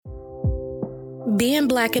Being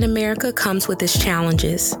Black in America comes with its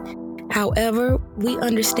challenges. However, we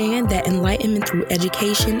understand that enlightenment through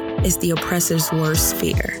education is the oppressor's worst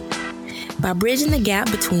fear. By bridging the gap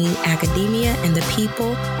between academia and the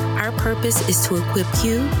people, our purpose is to equip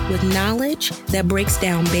you with knowledge that breaks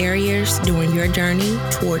down barriers during your journey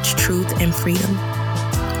towards truth and freedom.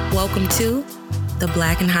 Welcome to the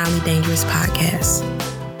Black and Highly Dangerous Podcast.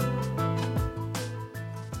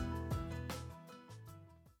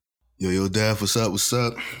 Yo, Daph, what's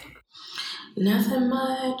up? Nothing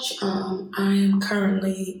much. I am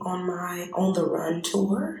currently on the run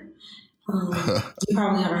tour. You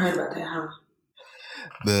probably haven't heard about that,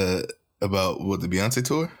 huh? About what, the Beyonce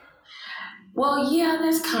tour? Well, yeah,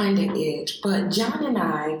 that's kind of it. But John and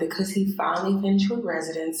I, because he finally finished with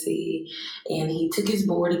residency and he took his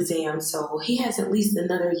board exam, so he has at least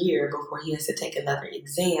another year before he has to take another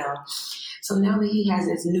exam. So now that he has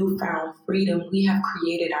this newfound freedom, we have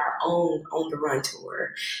created our own On the Run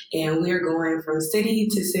tour. And we're going from city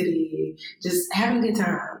to city, just having a good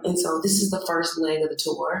time. And so this is the first leg of the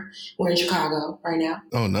tour. We're in Chicago right now.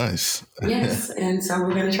 Oh, nice. Yes. And so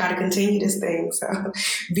we're going to try to continue this thing. So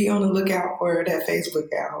be on the lookout for that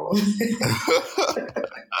Facebook album.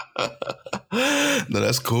 No,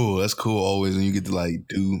 that's cool. That's cool always when you get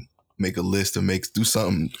to make a list and do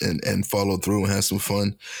something and follow through and have some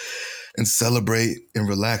fun and celebrate and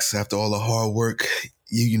relax after all the hard work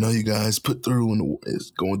you guys put through and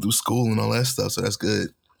is going through school and all that stuff. So that's good.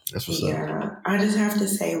 That's what's up. Yeah, I just have to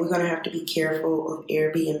say we're going to have to be careful of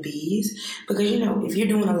Airbnbs because, if you're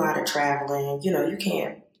doing a lot of traveling, you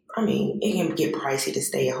can't. It can get pricey to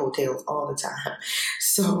stay at hotels all the time.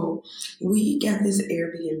 So we got this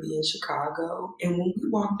Airbnb in Chicago. And when we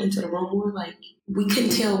walked into the room, we couldn't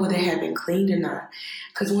tell whether it had been cleaned or not.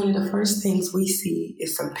 Because one of the first things we see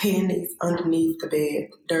is some panties underneath the bed.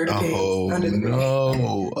 Dirty panties under the bed.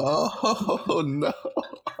 Oh, no.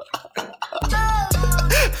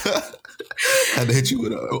 Had to hit you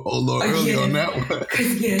with oh Lord early on that one.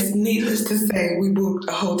 Because yes, needless to say, we booked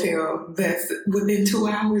a hotel that's within 2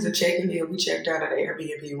 hours of checking in. We checked out at an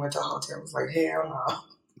Airbnb and went to a hotel. It was like, hell no.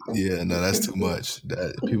 Yeah, no, that's too much.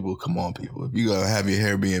 Come on, people. If you gotta have your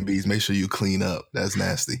Airbnbs, make sure you clean up. That's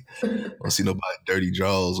nasty. I don't see nobody dirty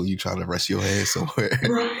drawers when you trying to rest your head somewhere.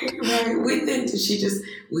 Right. We think that she just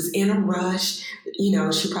was in a rush.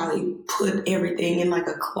 She probably put everything in like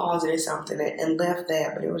a closet or something and left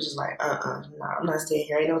that. But it was just like, no, I'm not staying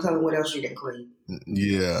here. Ain't no telling what else you can clean.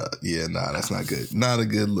 Yeah, nah, that's not good. Not a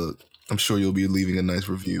good look. I'm sure you'll be leaving a nice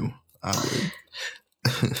review. I would.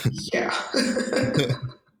 Yeah.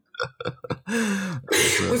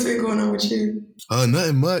 What's been going on with you?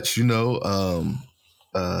 Nothing much,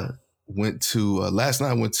 went to last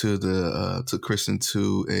night. I went to took Kristen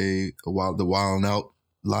to the Wild 'N Out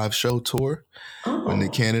live show tour when they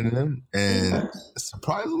Canada, and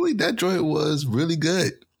surprisingly, that joint was really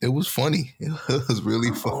good. It was funny. It was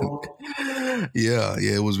really funny. Yeah,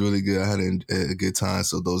 it was really good. I had a good time.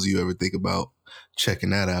 So those of you who ever think about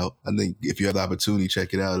checking that out, I think if you have the opportunity,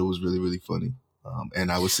 check it out. It was really, really funny.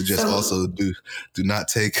 And I would suggest also do not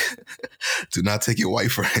take your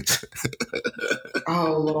white friends.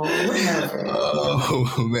 Oh Lord, what happened?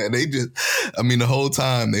 Oh man, the whole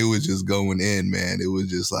time they was just going in, man. It was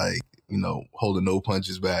just like, holding no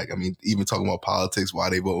punches back. Even talking about politics, why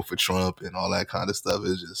they vote for Trump and all that kind of stuff.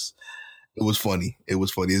 It was funny. It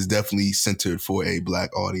was funny. It's definitely centered for a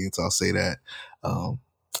Black audience. I'll say that.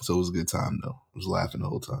 So it was a good time though. I was laughing the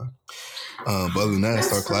whole time. But other than that, I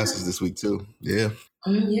start classes this week too. Yeah.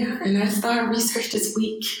 Yeah, and I started research this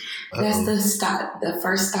week. That's the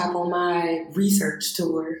first stop on my research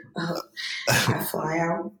tour. I fly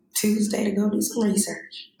out Tuesday to go do some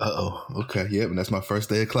research. Okay. Yep, and that's my first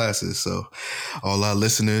day of classes. So all our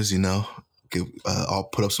listeners, I'll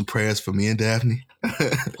put up some prayers for me and Daphne.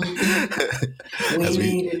 We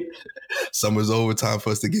need it. Summer's over, time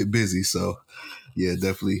for us to get busy. So yeah,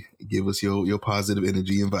 definitely give us your positive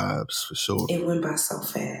energy and vibes for sure. It went by so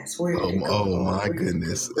fast. My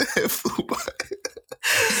goodness. It flew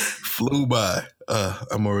by.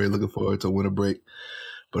 I'm already looking forward to winter break.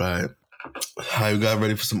 But all right. How you guys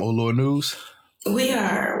ready for some old Lord news? We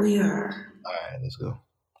are. All right, let's go.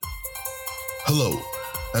 Hello,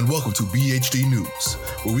 and welcome to BHD News,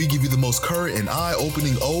 where we give you the most current and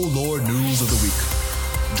eye-opening old Lord news of the week.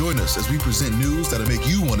 Join us as we present news that'll make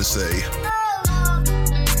you want to say,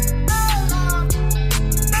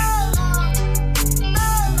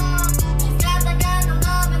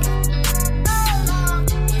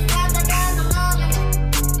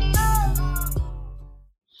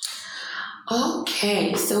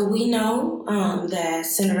 Okay, so we know that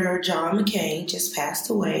Senator John McCain just passed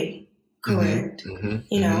away. correct?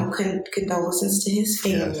 Condolences to his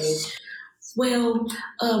family. Yes. Well,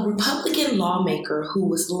 a Republican lawmaker who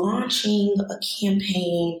was launching a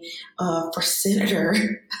campaign for senator,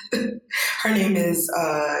 her name is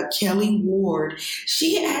Kelly Ward.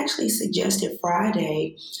 She actually suggested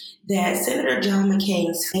Friday that Senator John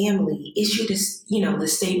McCain's family issued the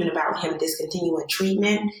statement about him discontinuing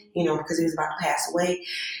treatment, because he was about to pass away.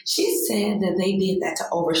 She said that they did that to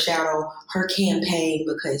overshadow her campaign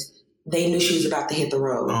because they knew she was about to hit the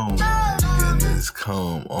road. Oh my goodness,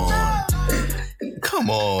 come on. Come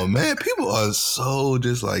on, man. People are so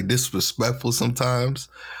just like disrespectful sometimes.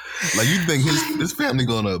 Like you think his family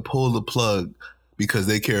gonna pull the plug because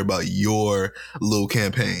they care about your little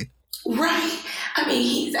campaign. Right. I mean,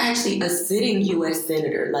 he's actually a sitting U.S.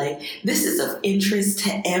 senator. Like, this is of interest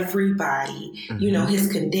to everybody. Mm-hmm.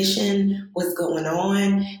 His condition, what's going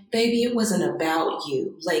on. Baby, it wasn't about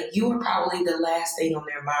you. Like, you were probably the last thing on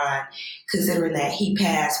their mind, considering that he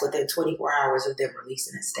passed within 24 hours of them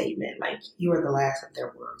releasing a statement. Like, you were the last of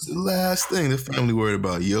their words. The last thing the family worried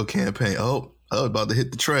about, your campaign. Oh, about to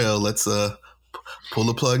hit the trail. Let's pull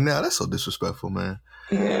the plug now. That's so disrespectful, man.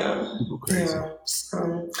 Yeah. People crazy.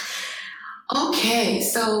 Yeah. Okay,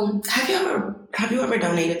 so have you ever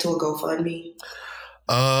donated to a GoFundMe?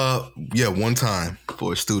 Yeah, one time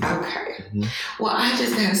for a student. Okay. Mm-hmm. Well, I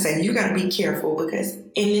just gotta say, you gotta be careful because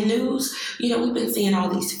in the news, we've been seeing all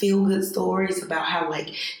these feel-good stories about how,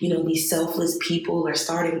 these selfless people are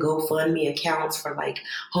starting GoFundMe accounts for,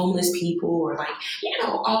 homeless people or,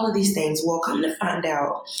 all of these things. Well, come to find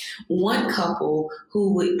out, one couple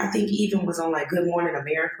who I think even was on, Good Morning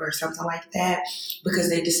America or something like that, because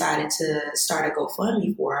they decided to start a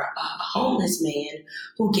GoFundMe for a homeless man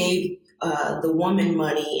who gave the woman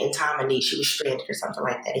money in time of need. She was stranded or something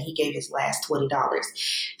like that, and he gave his last $20.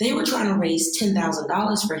 They were trying to raise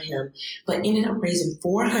 $10,000 for him, but ended up raising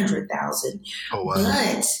 $400,000. Oh, wow.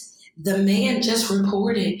 But the man just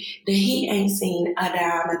reported that he ain't seen a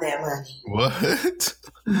dime of that money. What?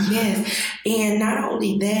 Yes. And not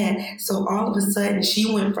only that, so all of a sudden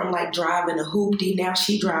she went from driving a hoopty, now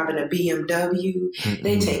she driving a BMW. Mm-mm.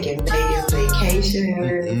 They taking Vegas vacations.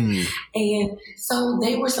 Mm-mm. And so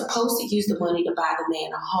they were supposed to use the money to buy the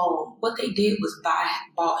man a home. What they did was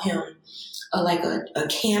bought him a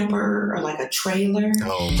camper or a trailer.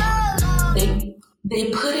 Oh my God. They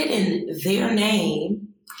put it in their name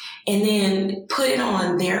and then put it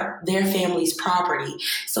on their family's property.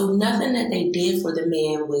 So nothing that they did for the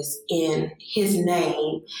man was in his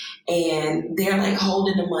name, and they're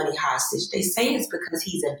holding the money hostage. They say it's because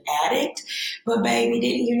he's an addict, but baby,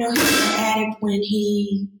 didn't you know he was an addict when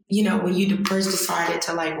he, when you first decided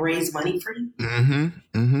to raise money for him? Mm-hmm.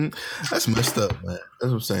 Mm-hmm. That's messed up, man.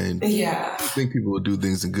 That's what I'm saying. Yeah. I think people will do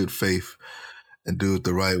things in good faith and do it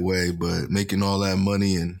the right way, but making all that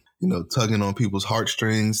money and tugging on people's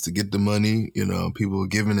heartstrings to get the money, people are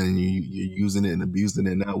giving and you're using it and abusing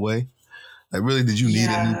it in that way. Really, did you need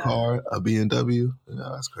a new car, a BMW?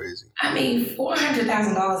 That's crazy. I mean,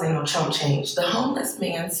 $400,000 ain't no chump change. The homeless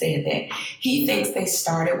man said that he thinks they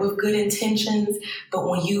started with good intentions, but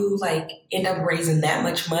when you end up raising that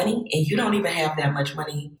much money and you don't even have that much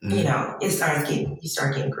money, mm-hmm. You start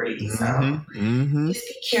getting greedy. So just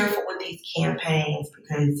be careful with these campaigns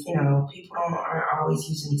because, people aren't always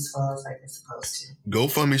using these funds like they're supposed to.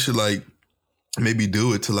 GoFundMe should maybe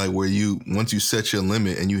do it to where once you set your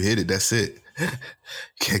limit and you hit it, that's it. You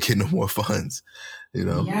can't get no more funds,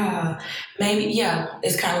 Yeah, maybe. Yeah,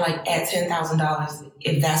 it's kind of at $10,000.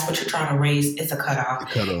 If that's what you're trying to raise, it's a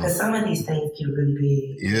cutoff. Because some of these things get really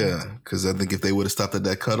big. Yeah, because I think if they would have stopped at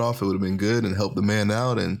that cutoff, it would have been good and helped the man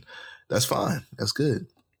out, and that's fine. That's good.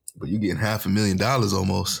 But you're getting $500,000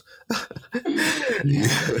 almost.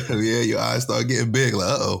 Yeah, your eyes start getting big.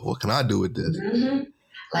 What can I do with this? Mm-hmm.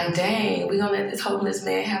 Dang, we gonna let this homeless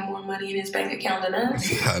man have more money in his bank account than us?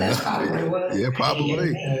 Yeah, that's probably what it was. Yeah,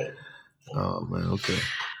 probably. Oh, man, okay.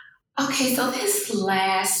 Okay, so this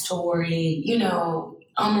last story,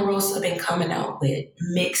 Omarosa been coming out with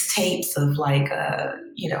mixtapes of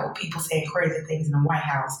people saying crazy things in the White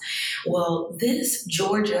House. Well, this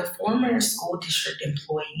Georgia former school district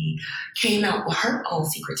employee came out with her own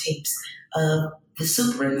secret tapes of the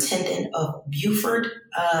superintendent of Beaufort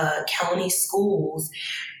County Schools,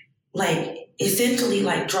 essentially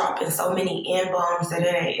dropping so many N-bombs that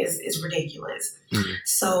it's ridiculous. Mm-hmm.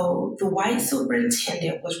 So the white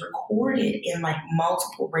superintendent was recorded in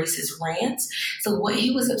multiple racist rants. So what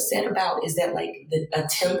he was upset about is that the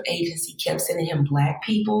temp agency kept sending him black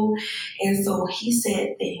people. And so he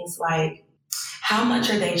said things like, how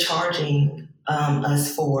much are they charging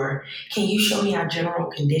us for? Can you show me our general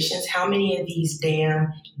conditions? How many of these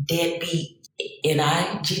damn deadbeat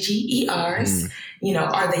NIGGERs,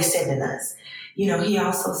 are they sending us? He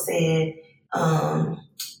also said,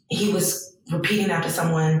 he was repeating after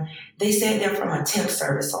someone, they said they're from a temp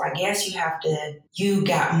service. So I guess you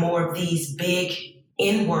got more of these big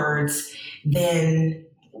N words than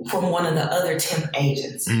from one of the other temp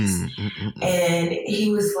agencies. And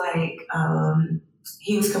he was like,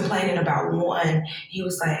 he was complaining about one. He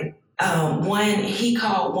was like, he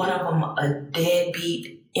called one of them a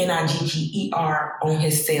deadbeat NIGGER on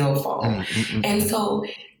his cell phone. And so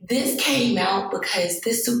this came out because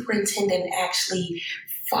this superintendent actually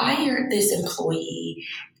fired this employee.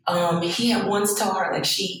 He had once told her, like,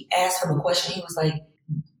 she asked him a question. He was like,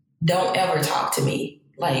 don't ever talk to me.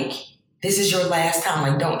 Like, this is your last time.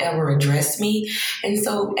 Like, don't ever address me. And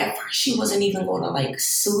so at first she wasn't even going to like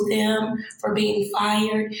sue them for being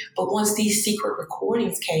fired. But once these secret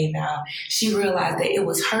recordings came out, she realized that it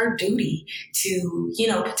was her duty to,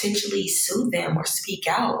 potentially sue them or speak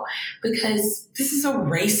out, because this is a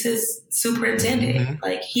racist superintendent.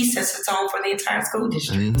 Like, he sets the tone for the entire school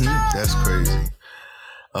district. That's crazy.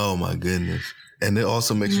 Oh my goodness. And it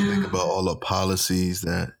also makes you think about all the policies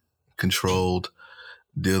that controlled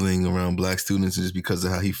dealing around Black students just because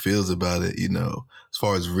of how he feels about it, as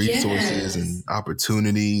far as resources and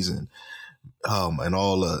opportunities and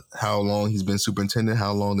all how long he's been superintendent,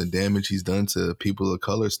 how long the damage he's done to people of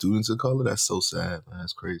color, students of color. That's so sad, man.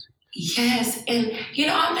 That's crazy. Yes. And,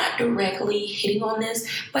 I'm not directly hitting on this,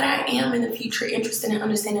 but I am in the future interested in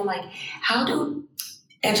understanding, like, how do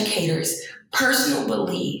educators' personal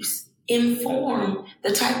beliefs inform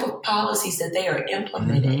the type of policies that they are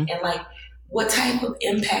implementing, and like, what type of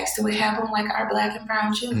impacts do it have on like our Black and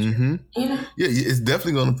brown children? Yeah, it's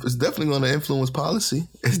definitely gonna influence policy.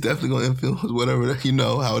 It's definitely gonna influence whatever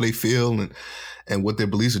how they feel and what their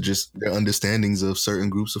beliefs are, just their understandings of certain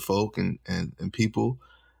groups of folk and people.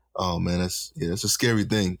 Oh man, that's a scary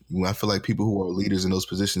thing. I feel like people who are leaders in those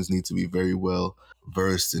positions need to be very well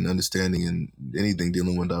versed in understanding and anything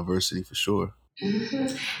dealing with diversity, for sure.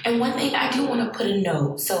 And one thing I do want to put a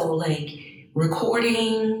note. So like,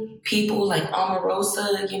 recording people like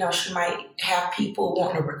Omarosa, she might have people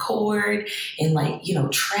want to record and like,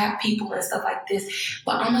 trap people and stuff like this.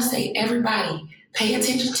 But I'm going to say, everybody, pay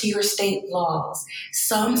attention to your state laws.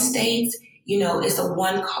 Some states, it's a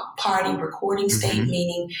one-party recording state,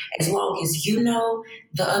 meaning as long as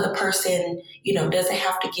the other person, doesn't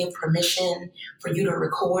have to give permission for you to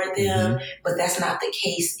record them. But that's not the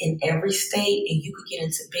case in every state, and you could get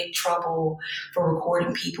into big trouble for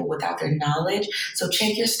recording people without their knowledge. So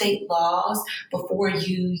check your state laws before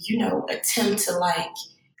you, attempt to like,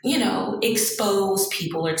 expose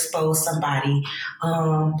people or expose somebody,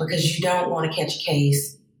 because you don't want to catch a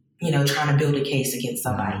case, trying to build a case against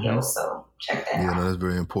somebody else. So check that out. Yeah, no, that's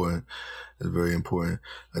very important. That's very important,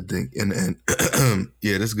 I think. And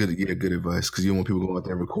yeah, that's good. Yeah, good advice, because you don't want people going out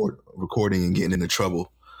there recording and getting into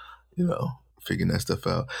trouble, figuring that stuff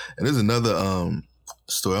out. And there's another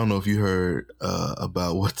story. I don't know if you heard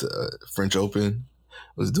about what the French Open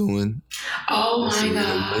was doing. Oh my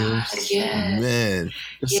God! Yeah, man.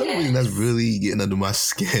 For some reason, that's really getting under my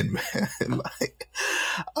skin, man. Like,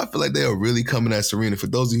 I feel like they are really coming at Serena. For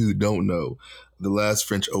those of you who don't know, the last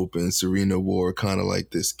French Open, Serena wore kind of like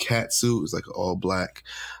this cat suit. It's like an all black,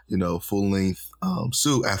 full length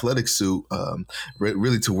suit, athletic suit,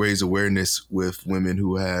 really to raise awareness with women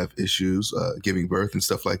who have issues giving birth and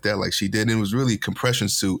stuff like that, like she did. And it was really a compression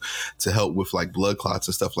suit to help with like blood clots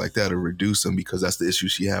and stuff like that, or reduce them, because that's the issue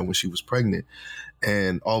she had when she was pregnant.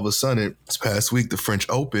 And all of a sudden, this past week, the French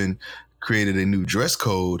Open created a new dress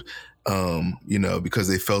code, because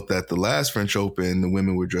they felt that the last French Open, the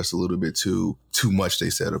women were dressed a little bit too much, they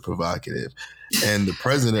said, or provocative. And the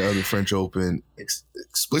president of the French Open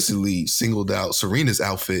explicitly singled out Serena's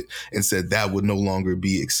outfit and said that would no longer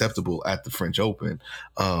be acceptable at the French Open,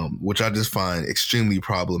 which I just find extremely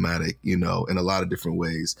problematic, in a lot of different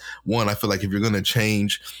ways. One, I feel like if you're going to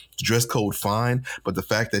change the dress code, fine, but the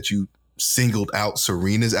fact that you singled out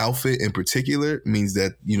Serena's outfit in particular means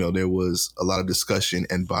that, there was a lot of discussion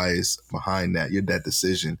and bias behind that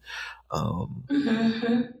decision.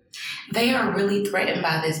 They are really threatened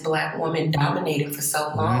by this Black woman dominating for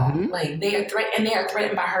so long. Like, they are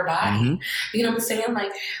threatened by her body. You know what I'm saying?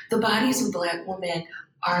 Like, the bodies of Black women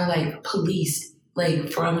are like policed,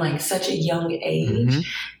 like from like such a young age,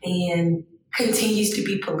 and continues to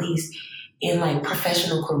be policed in like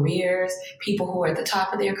professional careers, people who are at the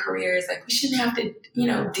top of their careers. Like, we shouldn't have to,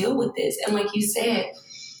 deal with this. And like you said,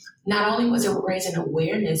 not only was it raising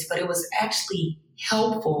awareness, but it was actually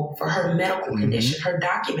helpful for her medical condition, her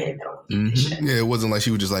documented medical condition. Yeah, it wasn't like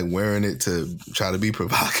she was just like wearing it to try to be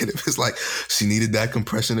provocative. It's like she needed that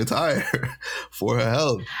compression attire for her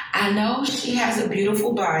health. I know she has a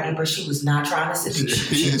beautiful body, but she was not trying to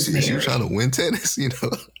seduce you. She was trying to win tennis, you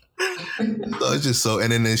know. So it's just so,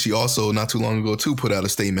 and then she also not too long ago too put out a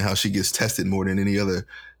statement how she gets tested more than any other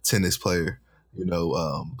tennis player. You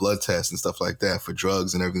know, blood tests and stuff like that for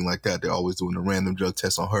drugs and everything like that. They're always doing a random drug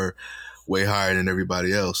test on her, way higher than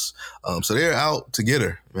everybody else. So they're out to get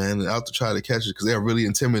her, man, out to try to catch her because they're really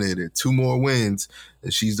intimidated. 2 more wins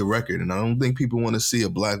and she's the record. And I don't think people want to see a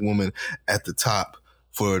black woman at the top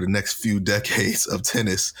for the next few decades of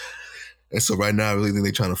tennis. And so right now, I really think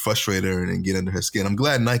they're trying to frustrate her and get under her skin. I'm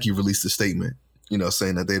glad Nike released a statement, you know,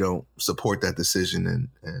 saying that they don't support that decision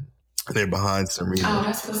and they're behind Serena. Oh,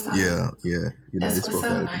 that's what's up. Yeah. You know, they spoke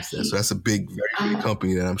out against that. So that's a very big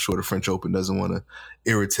company that I'm sure the French Open doesn't want to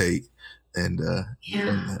irritate. And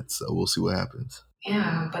that. So we'll see what happens.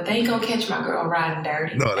 Yeah, but they ain't gonna catch my girl riding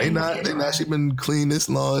dirty. No, they not. They not. She been clean this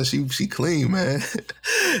long. She clean, man.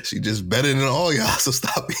 She just better than all y'all. So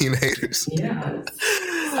stop being haters. Yeah,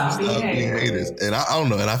 stop being haters. And I don't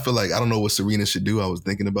know. And I feel like I don't know what Serena should do. I was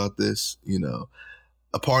thinking about this. You know,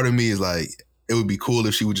 a part of me is like, it would be cool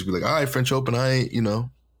if she would just be like, all right, French Open, I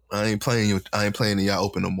ain't playing in y'all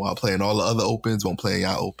Open no more. I'm playing all the other Opens, but I'm playing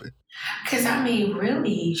y'all Open. Because, I mean,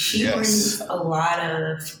 really, she brings a lot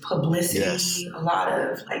of publicity, a lot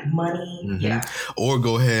of, like, money. Yeah. Or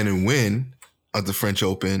go ahead and win at the French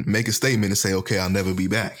Open, make a statement and say, okay, I'll never be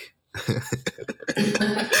back. And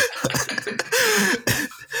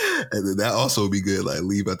then that also would be good, like,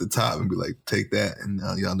 leave at the top and be like, take that, and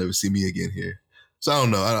y'all never see me again here. So I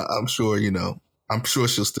don't know. I'm sure, you know, I'm sure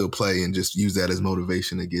she'll still play and just use that as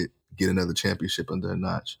motivation to get another championship under her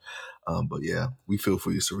notch. But yeah, we feel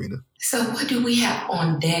for you, Serena. So what do we have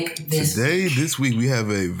on deck this week? This week, we have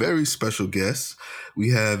a very special guest. We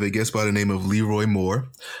have a guest by the name of Leroy Moore.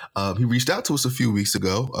 He reached out to us a few weeks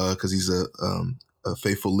ago because he's a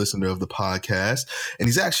faithful listener of the podcast. And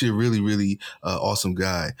he's actually a really, really awesome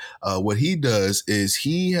guy. What he does is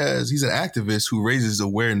he's an activist who raises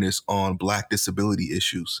awareness on Black disability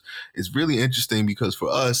issues. It's really interesting because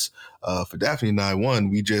for us, for Daphne and I,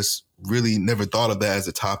 we just really never thought of that as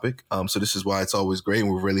a topic. So this is why it's always great.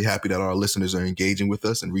 And we're really happy that our listeners are engaging with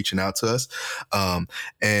us and reaching out to us.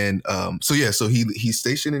 So he's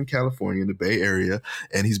stationed in California in the Bay Area,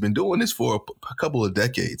 and he's been doing this for a couple of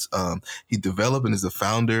decades. He developed and is the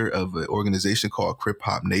founder of an organization called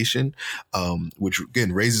Krip-Hop Nation, which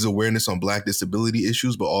again raises awareness on Black disability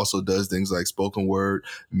issues, but also does things like spoken word,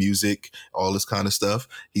 music, all this kind of stuff.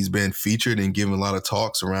 He's been featured and given a lot of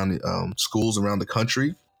talks around schools around the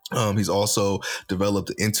country. He's also developed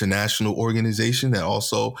an international organization that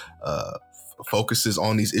also focuses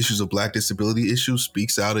on these issues of Black disability issues,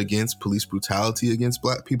 speaks out against police brutality against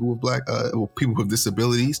Black people with people with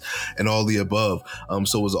disabilities, and all the above.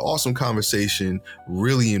 So it was an awesome conversation,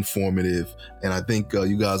 really informative, and I think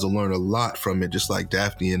you guys will learn a lot from it, just like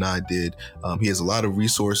Daphne and I did. He has a lot of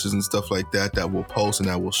resources and stuff like that we'll post and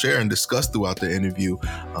that we'll share and discuss throughout the interview.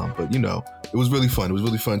 But you know, it was really fun. It was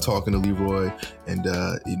really fun talking to Leroy, and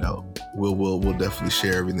you know, we'll definitely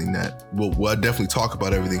share everything we'll definitely talk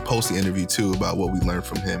about everything post the interview too, about what we learned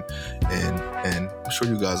from him, and I'm sure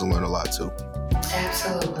you guys will learn a lot too.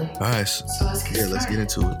 Absolutely. All right, so let's get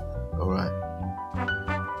into it. All right.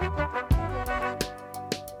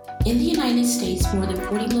 In the United States, more than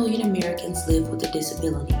 40 million Americans live with a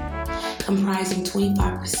disability. Comprising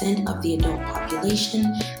 25% of the adult population,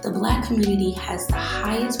 the Black community has the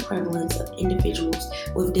highest prevalence of individuals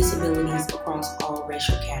with disabilities across all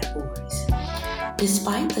racial categories.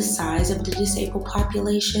 Despite the size of the disabled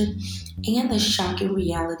population and the shocking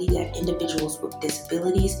reality that individuals with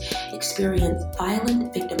disabilities experience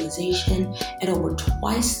violent victimization at over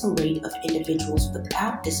twice the rate of individuals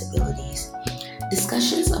without disabilities,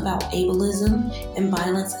 discussions about ableism and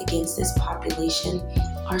violence against this population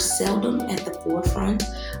are seldom at the forefront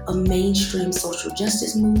of mainstream social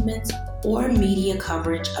justice movements or media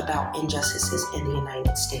coverage about injustices in the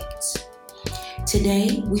United States.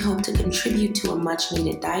 Today, we hope to contribute to a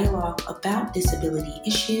much-needed dialogue about disability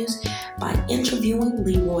issues by interviewing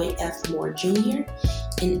Leroy F. Moore Jr.,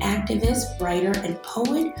 an activist, writer, and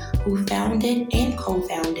poet who founded and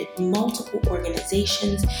co-founded multiple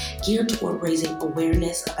organizations geared toward raising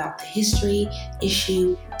awareness about the history,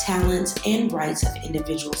 issue, talents, and rights of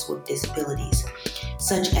individuals with disabilities,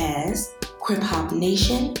 such as Krip-Hop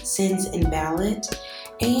Nation, Sins Invalid,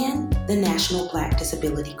 and the National Black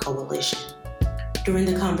Disability Coalition. During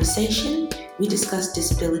the conversation, we discussed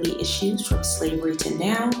disability issues from slavery to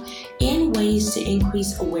now and ways aims to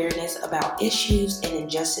increase awareness about issues and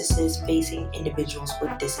injustices facing individuals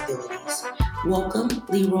with disabilities. Welcome,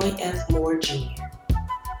 Leroy F. Moore Jr.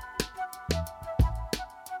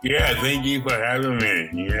 Yeah, thank you for having me.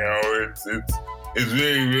 It's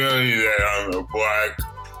really that on the Black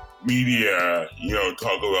media,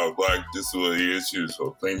 talk about Black disability issues.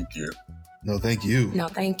 So thank you. No, thank you. No,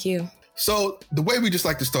 thank you. So the way we just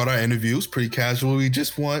like to start our interviews, pretty casual. We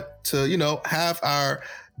just want to, have our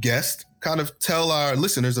guest kind of tell our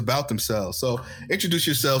listeners about themselves. So introduce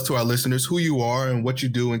yourselves to our listeners, who you are and what you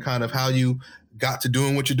do and kind of how you got to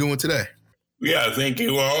doing what you're doing today. Yeah, thank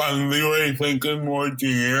you. Well, I'm Leroy F. Moore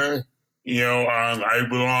Jr. I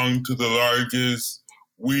belong to the largest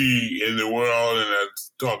we in the world, and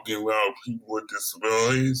that's talking about people with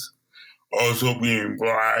disabilities. Also being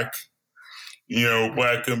Black.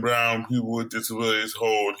 Black and brown people with disabilities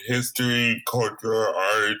hold history, culture,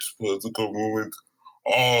 arts, political movements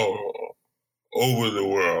all over the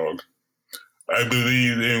world. I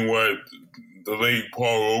believe in what the late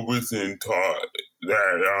Paul Robeson taught,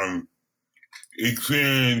 that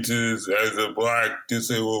experiences as a Black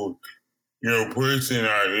disabled, person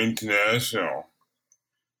are international.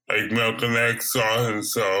 Like Malcolm X saw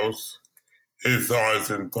himself, his thoughts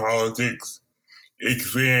in politics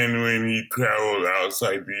expand when he traveled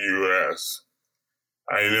outside the U.S.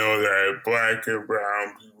 I know that Black and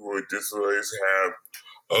brown people with disabilities have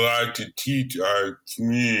a lot to teach our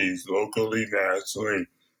communities locally, nationally,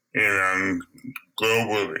 and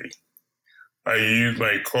globally. I use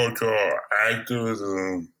my cultural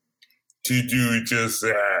activism to do just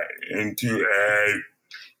that and to add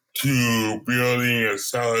to building a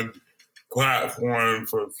solid platform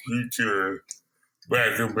for future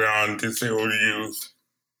Black and brown disabled youth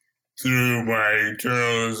through my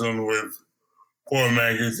journalism with Core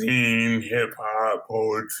Magazine, hip hop,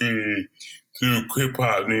 poetry, through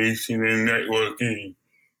Krip-Hop Nation and networking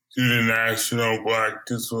through the National Black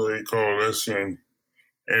Disability Coalition,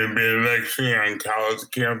 and been lecturing on college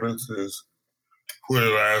campuses for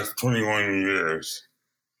the last 21 years.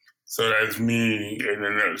 So that's me in a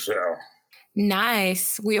nutshell.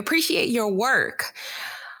 Nice. We appreciate your work.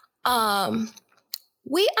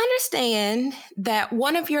 We understand that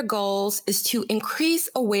one of your goals is to increase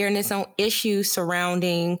awareness on issues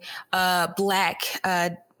surrounding Black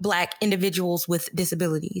individuals with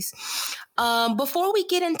disabilities. Before we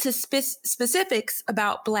get into specifics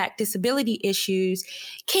about Black disability issues,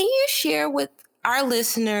 can you share with our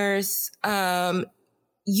listeners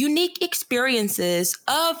unique experiences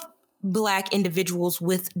of Black individuals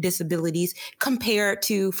with disabilities compared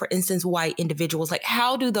to, for instance, white individuals? Like,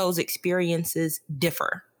 how do those experiences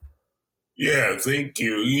differ? Yeah, thank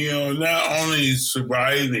you. Not only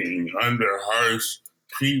surviving under harsh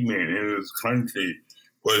treatment in this country,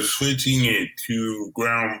 but switching it to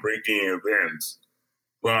groundbreaking events,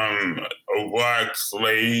 from a Black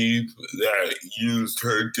slave that used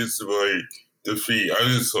her disability to free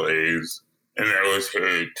other slaves, and that was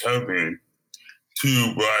Harriet Tubman,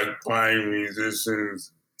 to Black blind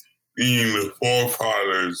musicians being the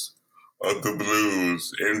forefathers of the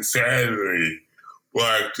blues, and sadly,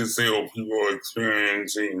 Black disabled people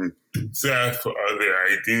experiencing theft of their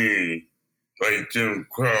identity, like Jim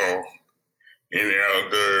Crow, an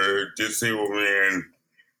elder disabled man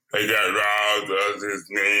that got robbed of his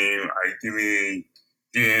name, identity,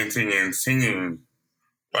 dancing and singing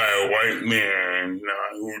by a white man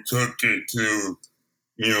who took it to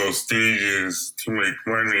stages to make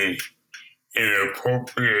money and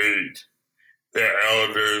appropriate the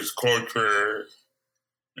elders' culture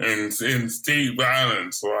and state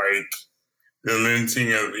violence, like the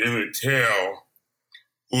lynching of Emmett Till,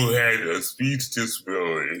 who had a speech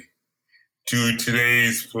disability, to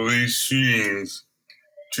today's police shootings,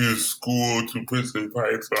 to school to prison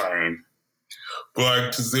pipeline.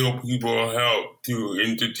 Black disabled people help to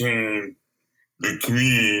entertain the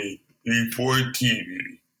community before TV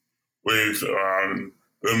with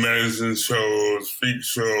the medicine shows, freak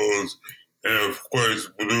shows, and of course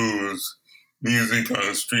blues music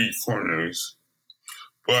on street corners.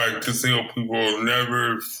 Black disabled people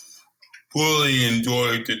never fully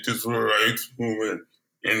enjoyed the disability rights movement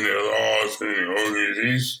and their laws and their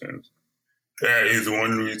organizations. That is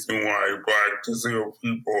one reason why Black disabled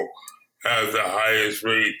people have the highest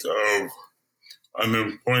rate of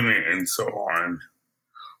unemployment and so on.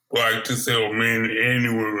 Black disabled men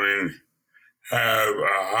and women have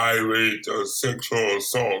a high rate of sexual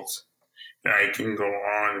assault, and I can go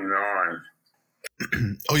on and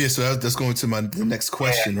on. Oh yeah, so that's going to the next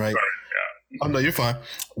question, right? Oh, no, you're fine.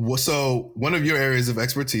 Well, so one of your areas of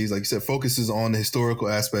expertise, like you said, focuses on the historical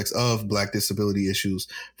aspects of Black disability issues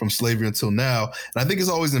from slavery until now. And I think it's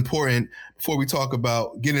always important before we talk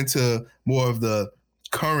about get into more of the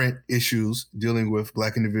current issues dealing with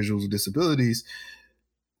Black individuals with disabilities.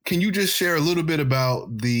 Can you just share a little bit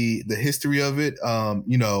about the history of it?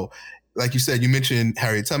 Like you said, you mentioned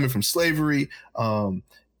Harriet Tubman from slavery.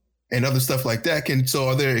 And other stuff like that. So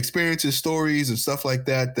are there experiences, stories, and stuff like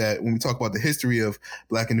that when we talk about the history of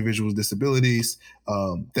Black individuals with disabilities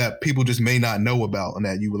that people just may not know about and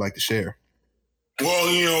that you would like to share?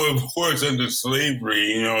 Well, of course, under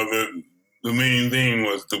slavery, the main thing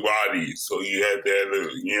was the body. So you had to have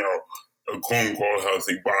a quote unquote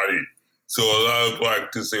healthy body. So a lot of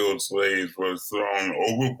Black disabled slaves were thrown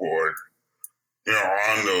overboard,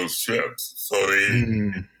 on those ships. So they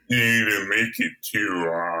didn't even make it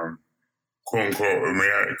to quote unquote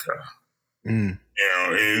America. And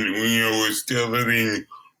we're still living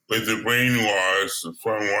with the brainwash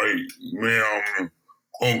from white male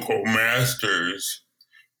quote unquote masters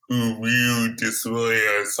who view disability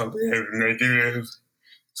as something as negative,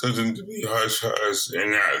 something to be hush hush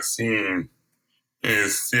and not seen. And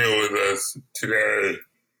it's still with us today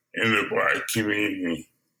in the Black community.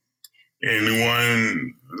 And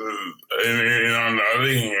on the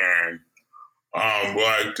other hand,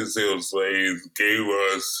 Black disabled slaves gave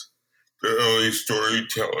us the early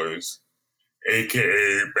storytellers,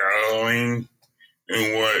 aka battling,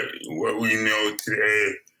 and what we know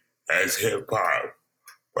today as hip hop.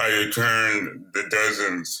 By the turn, the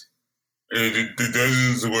dozens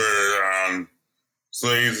were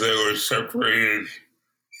slaves that were separated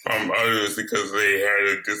from others because they had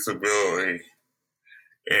a disability.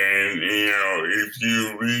 And if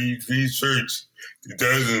you research the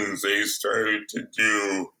dozens, they started to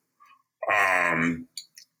do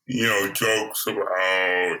jokes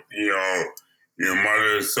about, your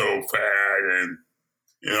mother's so fat and,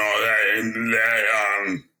 that, and that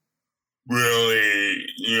really,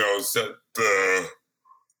 set the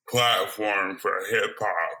platform for hip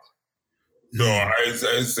hop. So I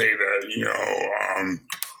say that,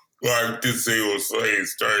 Black disabled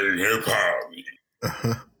slaves started hip hop.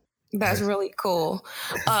 That's really cool.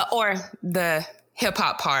 Or the hip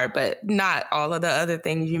hop part, but not all of the other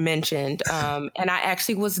things you mentioned. And I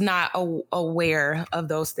actually was not aware of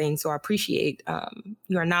those things. So I appreciate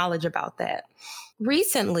your knowledge about that.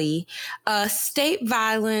 Recently, state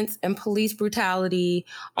violence and police brutality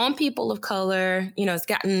on people of color, it's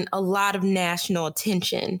gotten a lot of national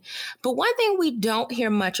attention. But one thing we don't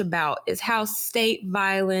hear much about is how state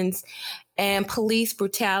violence and police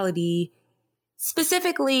brutality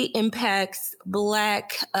specifically impacts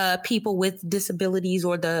Black people with disabilities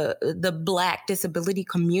or the Black disability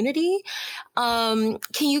community. Can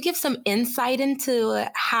you give some insight into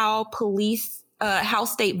how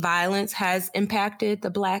state violence has impacted the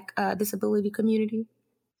Black disability community?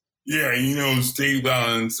 Yeah, state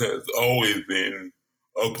violence has always been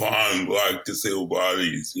upon Black disabled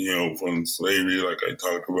bodies, from slavery, like I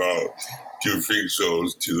talked about, to freak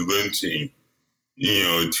shows, to lynching,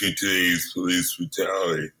 to today's police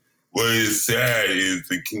brutality. What is sad is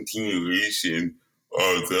the continuation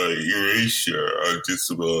of the erasure of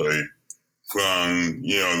disability from,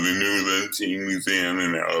 the new lynching museum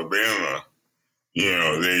in Alabama.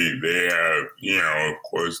 They have, of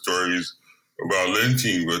course, stories about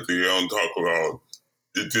lynching, but they don't talk about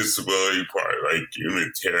the disability part, like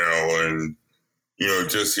Emmett Till and,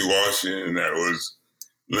 Jesse Washington that was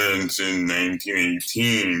lynched in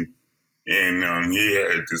 1918. And he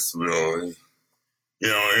had a disability.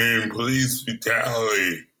 And police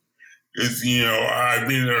brutality is, I've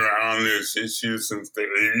been around this issue since the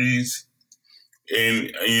 80s.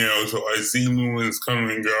 And, so I see movements come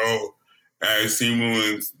and go. And I see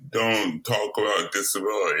movements don't talk about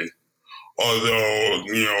disability. Although,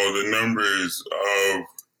 the numbers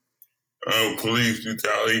of police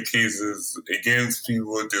brutality cases against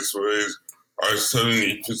people with disabilities are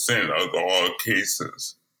 70% of all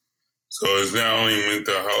cases. So it's not only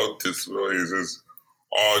mental health disabilities, it's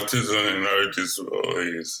autism and other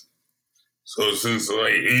disabilities. So since the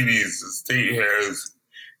late 80s, the state has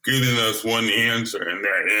given us one answer, and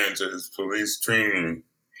that answer is police training.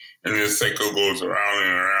 And this cycle goes around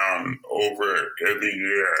and around over every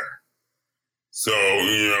year. So,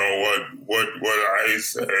 what I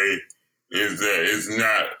say is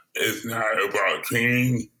that it's not about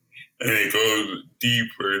training, and it goes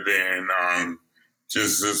deeper than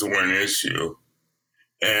just this one issue.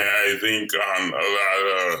 And I think a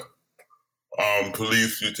lot of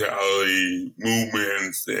police brutality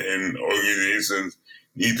movements and organizations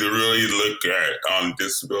need to really look at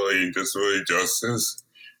disability and disability justice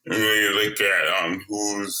And when you look at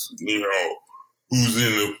who's in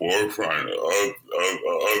the forefront of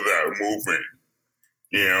that movement,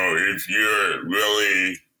 if you're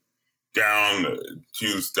really down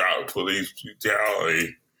to stop police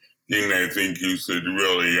brutality, then I think you should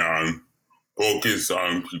really focus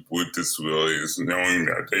on people with disabilities, knowing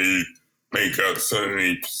that they make up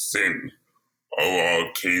 70% of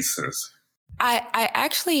all cases. I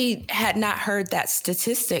actually had not heard that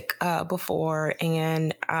statistic before,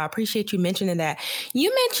 and I appreciate you mentioning that.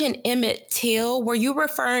 You mentioned Emmett Till. Were you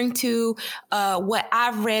referring to what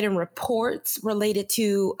I've read in reports related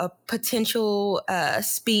to a potential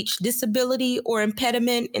speech disability or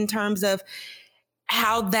impediment in terms of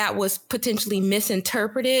how that was potentially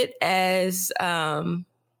misinterpreted as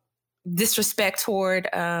disrespect toward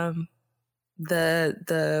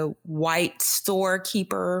the white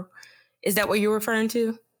storekeeper? Is that what you're referring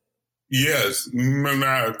to? Yes,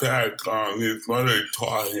 matter of fact, his mother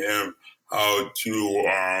taught him how to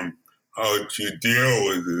deal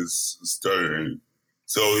with his stuttering.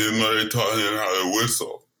 So his mother taught him how to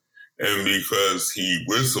whistle, and because he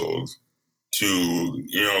whistled to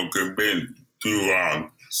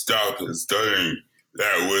stop his stuttering,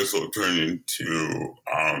 that whistle turned into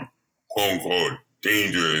quote unquote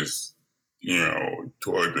dangerous,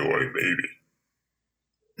 toward the white lady.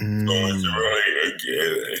 So it's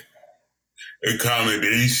really a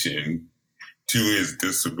accommodation to his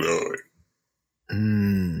disability.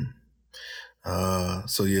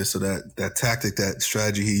 So that tactic, that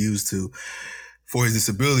strategy he used for his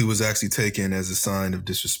disability was actually taken as a sign of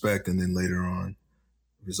disrespect, and then later on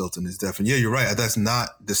result in his death. And yeah, you're right. That's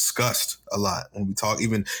not discussed a lot when we talk.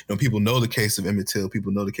 Even people know the case of Emmett Till,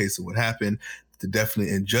 people know the case of what happened, the definite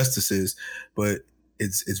injustices, but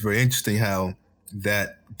it's very interesting how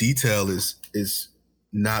that detail is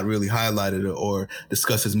not really highlighted or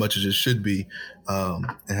discussed as much as it should be, and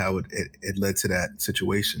how it led to that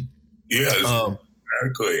situation. Yes,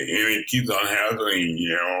 exactly. And it keeps on happening,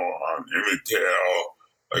 Emmett Till,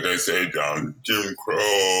 like I said, Jim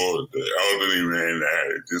Crow, the elderly man that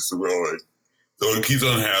had a disability. So it keeps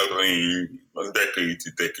on happening from decade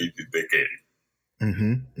to decade to decade.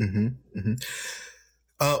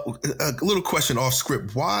 A little question off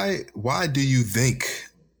script. Why do you think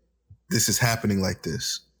this is happening like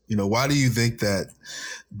this? Why do you think that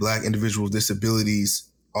Black individuals with disabilities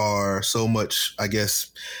are so much, I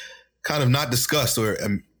guess, kind of not discussed or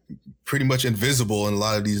pretty much invisible in a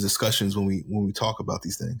lot of these discussions when we talk about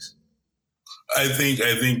these things? I think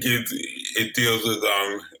it deals with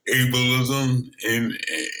ableism in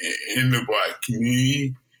the Black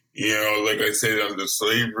community. Like I said, under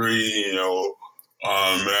slavery,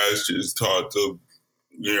 masters taught the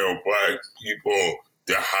Black people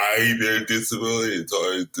to hide their disability. It's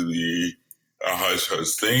always to be a hush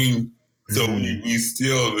hush thing. So we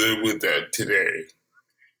still live with that today.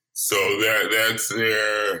 So that's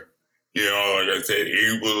there. Like I said,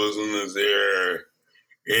 ableism is there.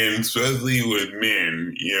 And especially with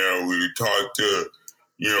men, we taught to,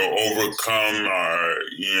 overcome our,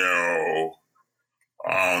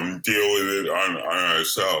 deal with it on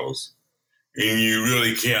ourselves. And you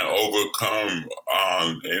really can't overcome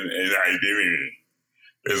an identity.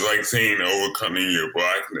 It's like saying overcoming your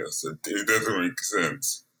Blackness. It doesn't make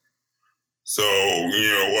sense. So,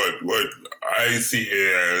 what I see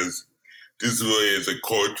it as, disability is a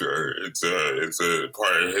culture. It's a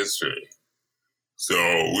part of history. So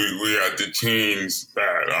we have to change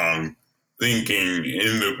that thinking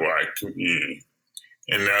in the Black community.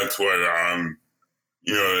 And that's what,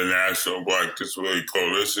 the National Black Disability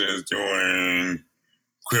Coalition is doing.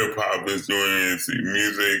 Krip-Hop is doing its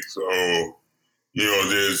music. So,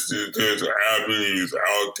 there's avenues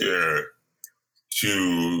out there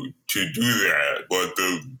to do that. But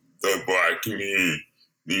the Black community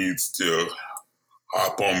needs to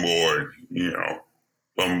hop on board,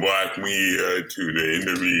 from Black media to the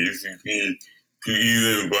NAACP to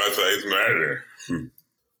even Black Lives Matter.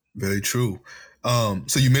 Very true.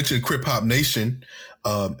 So you mentioned Krip-Hop Nation,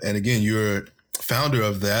 and again, you're founder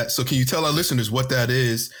of that. So can you tell our listeners what that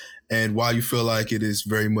is and why you feel like it is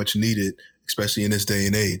very much needed, especially in this day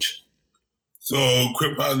and age? So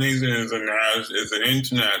Krip-Hop Nation is an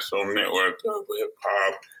international network of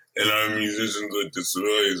hip-hop and other musicians with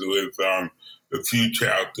disabilities with a few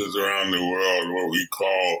chapters around the world, what we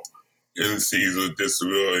call MCs with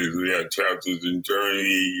disabilities. We have chapters in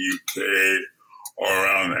Germany, UK, all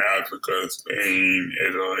around Africa, Spain,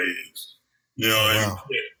 Italy. And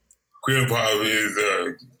Krip-Hop is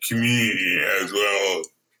a community as well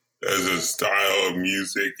as a style of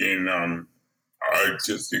music and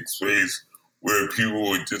artistic space where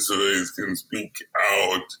people with disabilities can speak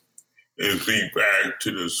out and speak back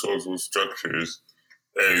to the social structures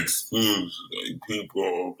that excludes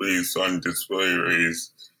people based on disability,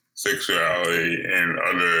 race, sexuality, and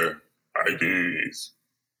other identities.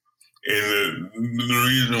 And the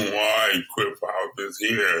reason why Krip-Hop is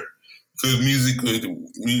here, because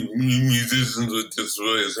musicians with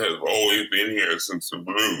disabilities have always been here since the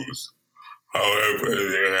blues. However,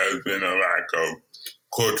 there has been a lack of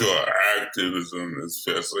cultural activism,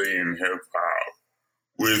 especially in hip-hop,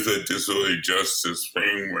 with a disability justice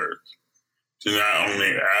framework to not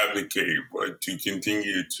only advocate, but to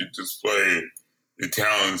continue to display the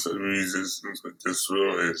talents of musicians with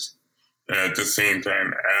disabilities, and at the same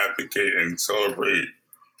time advocate and celebrate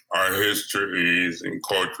our histories and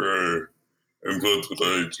culture and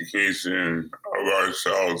political education of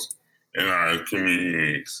ourselves and our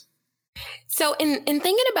communities. So, in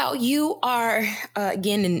thinking about, you are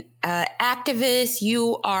again an activist,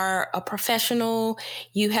 you are a professional,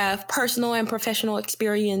 you have personal and professional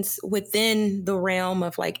experience within the realm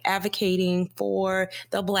of like advocating for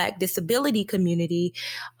the Black disability community.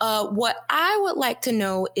 What I would like to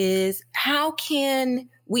know is, how can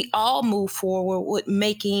we all move forward with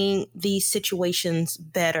making these situations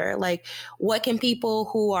better? Like, what can people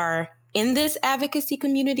who are in this advocacy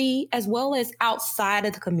community, as well as outside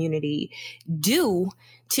of the community, do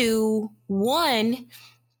to, one,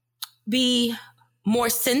 be more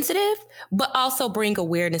sensitive, but also bring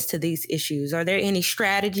awareness to these issues? Are there any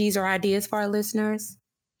strategies or ideas for our listeners?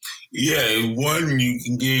 Yeah, one, you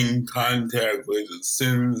can get in contact with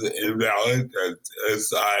Sins Invalid, that's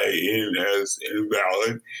SINS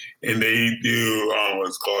Invalid, and they do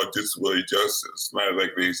what's called disability justice. Not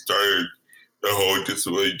like they started the whole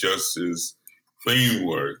disability justice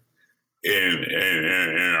framework and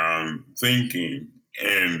thinking.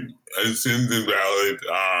 And Sins Invalid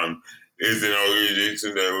is an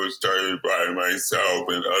organization that was started by myself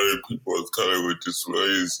and other people of color with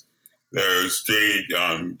disabilities that are straight,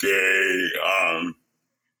 gay,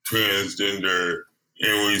 transgender.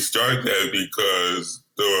 And we start that because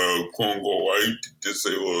the quote-unquote white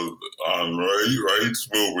disabled rights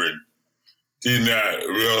movement did not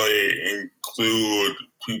really include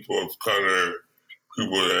people of color,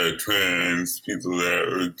 people that are trans, people that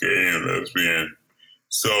are gay and lesbian.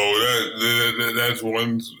 So that's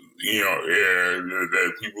one area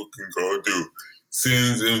that people can go to.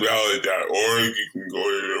 SinsInvalid.org. You can go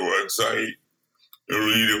to their website and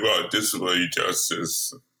read about disability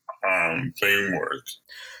justice framework.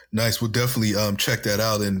 Nice. We'll definitely check that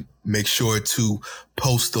out and make sure to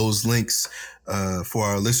post those links for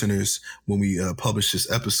our listeners when we publish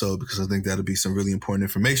this episode, because I think that'll be some really important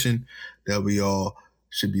information that we all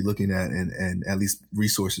should be looking at, and at least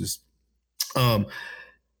resources.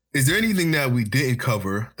 Is there anything that we didn't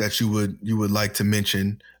cover that you would like to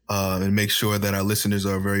mention and make sure that our listeners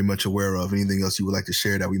are very much aware of? Anything else you would like to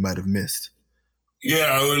share that we might have missed?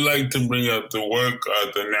 Yeah, I would like to bring up the work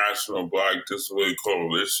of the National Black Disability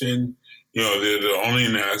Coalition. They're the only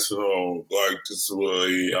national Black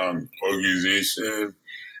disability organization,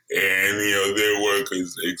 and their work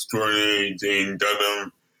is extraordinary. Jane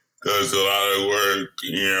Dunham does a lot of work,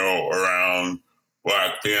 around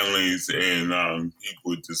Black families and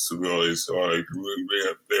people with disabilities. So I like to really bring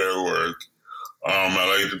up their work.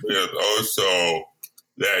 I like to bring up also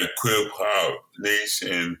that Krip-Hop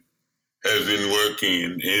Nation has been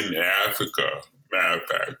working in Africa. Matter of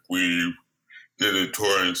fact, we did a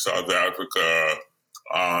tour in South Africa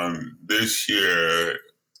this year,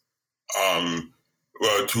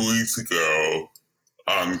 about 2 weeks ago.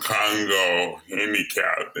 Congo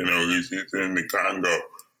Handicapped, an organization in the Congo,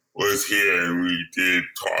 was here, and we did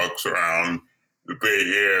talks around the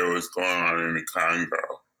Bay Area, what's going on in the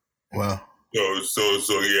Congo. Wow.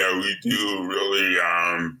 So yeah, we do really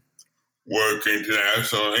work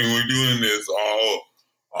international, and we're doing this all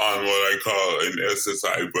on what I call an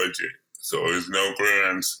SSI budget. So there's no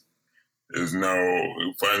grants, there's no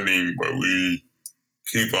funding, but we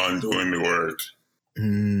keep on doing the work.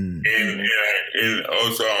 And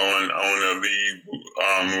also I want to leave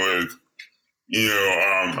with,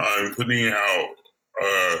 I'm putting out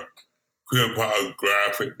a Krip-Hop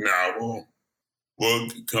graphic novel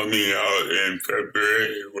book coming out in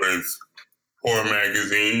February with Poor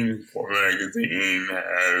Magazine. Poor Magazine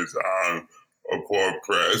has a Poor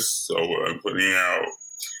Press, so I'm putting out,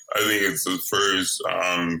 I think it's the first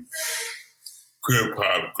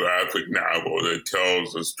Krip-Hop graphic novel that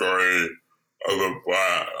tells the story of a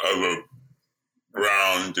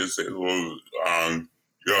brown disabled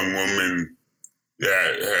young woman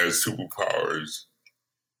that has superpowers,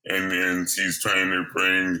 and then she's trying to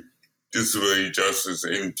bring disability justice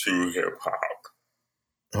into hip hop.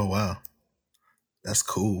 Oh wow, that's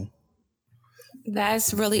cool.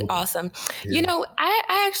 That's really awesome. Yeah. You know, I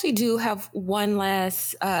actually do have one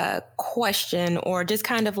last question, or just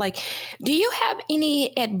kind of like, do you have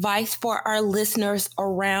any advice for our listeners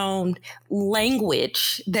around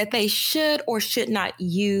language that they should or should not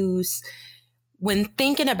use when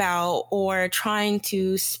thinking about or trying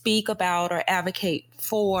to speak about or advocate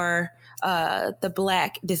for the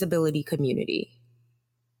Black disability community?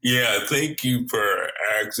 Yeah, thank you for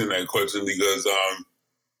asking that question because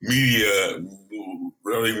media,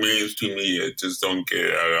 really mainstream media, just don't get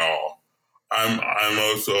it at all. I'm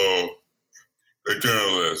also a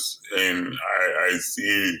journalist, and I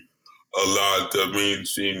see a lot of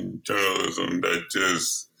mainstream journalism that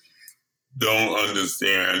just don't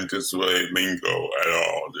understand disability lingo at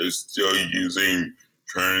all. They're still using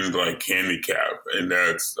terms like handicap, and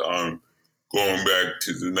that's going back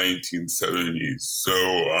to the 1970s. So,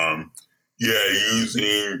 yeah,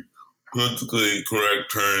 using politically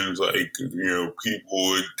correct terms like,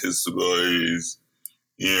 people with disabilities,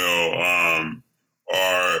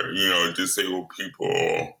 or, disabled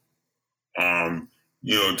people,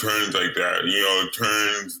 terms like that,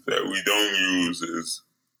 terms that we don't use is,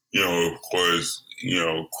 of course,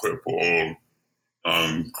 crippled,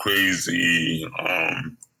 crazy,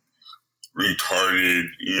 retarded,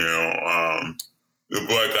 the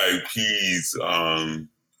Black Eyed Peas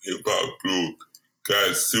hip hop group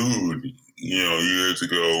got sued, years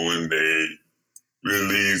ago when they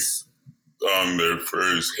released their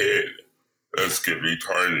first hit, Let's Get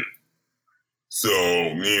Retarded. So,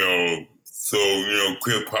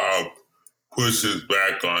 Krip-Hop pushes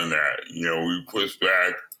back on that. We pushed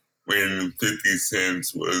back when 50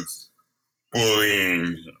 Cent was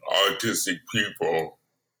bullying autistic people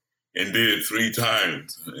and did it 3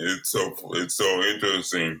 times. It's so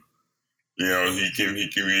interesting. He can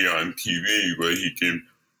be on TV, but he can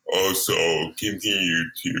also continue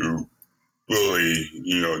to bully,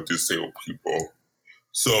 disabled people.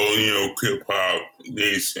 So, Krip-Hop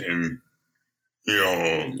Nation,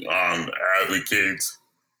 advocates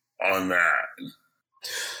on that.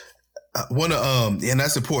 I want to, and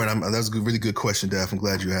that's important. That's a really good question, Daph. I'm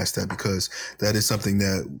glad you asked that because that is something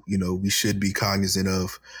that, we should be cognizant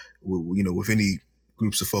of, with any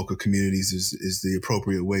groups of folk or communities is the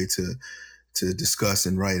appropriate way to discuss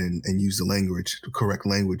and write and use the correct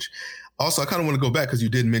language. Also, I kind of want to go back because you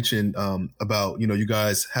did mention about, you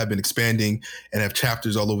guys have been expanding and have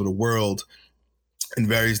chapters all over the world in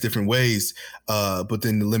various different ways, but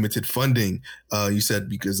then the limited funding, you said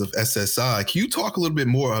because of SSI. Can you talk a little bit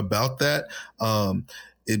more about that?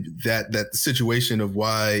 That situation of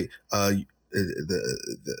why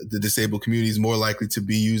the disabled community is more likely to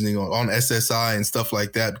be using on SSI and stuff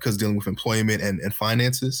like that because dealing with employment and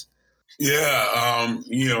finances? Yeah,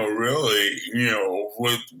 really,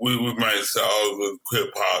 with myself, with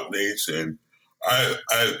Krip-Hop Nation,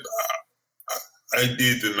 I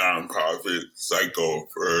did the nonprofit cycle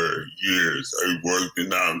for years. I worked in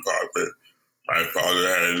nonprofit. My father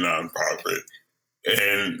had a nonprofit.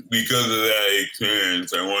 And because of that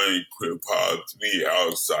experience, I wanted Krip-Hop to be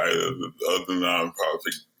outside of the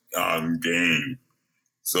nonprofit game.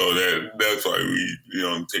 So that's why we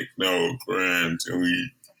don't take no grants and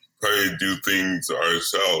we try to do things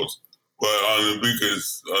ourselves. But on the bigger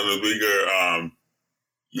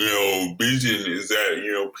vision is that,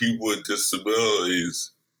 people with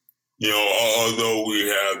disabilities, although we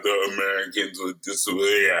have the Americans with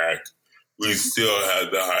Disability Act, we still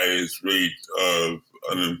have the highest rate of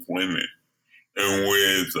unemployment. And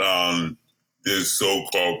with this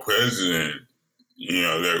so-called president,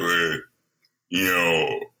 that we're,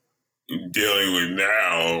 dealing with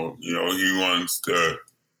now, he wants to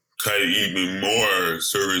cut even more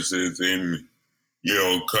services and,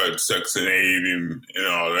 cut Section 8 and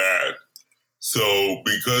all that. So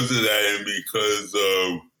because of that and because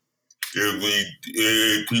of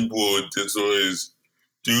if people with disabilities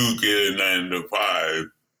do get a 9 to 5,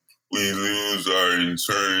 we lose our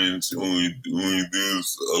insurance and we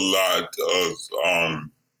lose a lot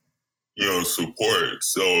of support.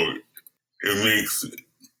 So it makes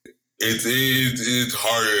it's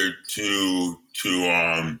harder to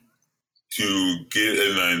get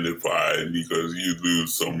a 9 to 5 because you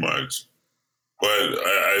lose so much. But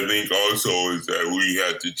I think also is that we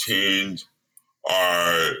have to change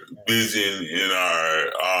our vision in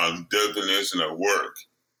our definition of work.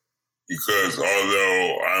 Because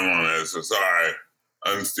although I'm on SSI,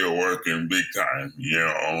 I'm still working big time.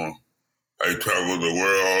 I travel the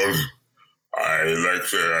world. I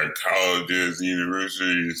lecture at colleges,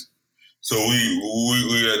 universities. So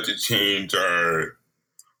we have to change our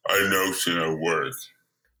notion of work.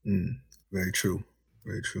 Very true.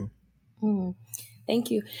 Very true. Thank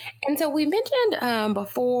you. And so we mentioned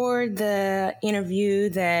before the interview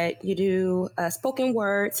that you do spoken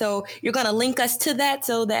word. So you're going to link us to that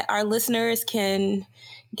so that our listeners can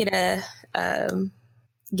get a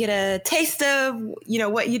taste of,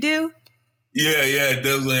 what you do. Yeah,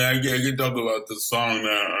 definitely. I can talk about the song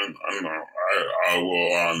that I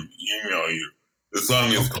will email you. The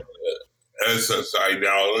song is called SSI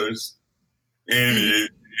Dollars. And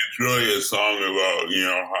it's really a song about,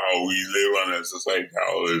 how we live on SSI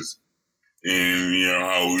dollars and,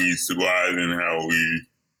 how we survive and how we,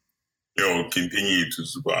 continue to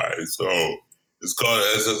survive. So it's called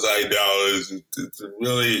SSI dollars. It's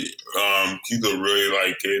really, people really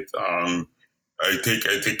like it. I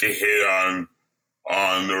take a hit on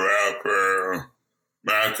the rapper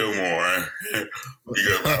Macklemore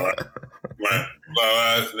because my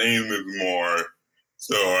last name is Moore.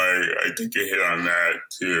 So I take a hit on that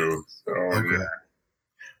too. So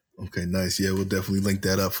Okay, nice. Yeah, we'll definitely link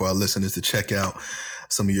that up for our listeners to check out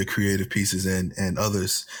some of your creative pieces and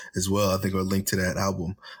others as well. I think are linked to that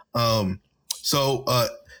album. So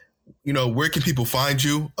where can people find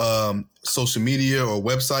you? Social media or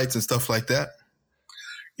websites and stuff like that?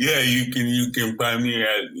 Yeah, you can find me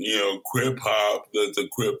at Krip-Hop. There's a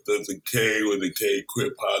K with a K,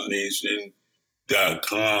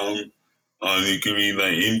 KripHopNation.com. You can read my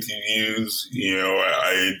interviews.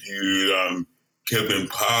 I interviewed Kevin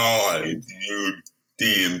Powell. I interviewed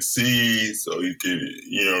DMC, so you can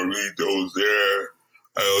read those there.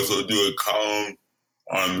 I also do a column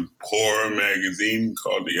on Poor magazine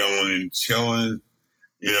called The Ellen and Chillin',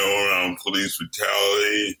 around police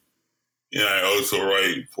brutality. And I also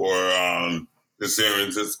write for the San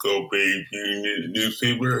Francisco Bay View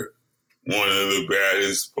newspaper, one of the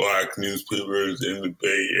baddest Black newspapers in the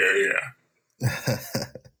Bay Area.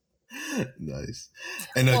 Nice.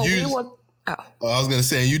 And I was gonna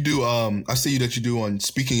say, you do. I see that you do on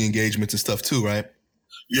speaking engagements and stuff too, right?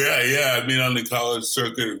 Yeah. I've been on the college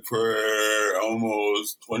circuit for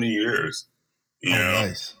almost 20 years.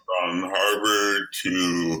 Nice. From Harvard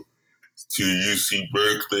to UC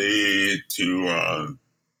Berkeley to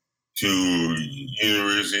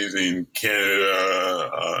universities in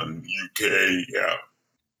Canada, UK. Yeah.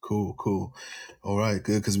 Cool. All right,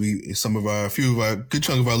 good. Because a few of our good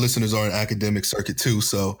chunk of our listeners are in academic circuit too.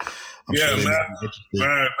 So I'm sure they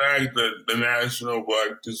matter of fact, the National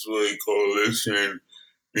Black Disability Coalition,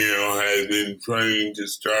 has been trying to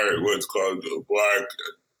start what's called the Black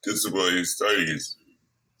Disability Studies.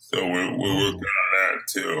 So we're working on that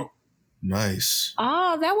too. Nice.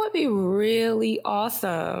 Oh, that would be really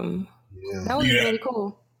awesome. Yeah. That would be really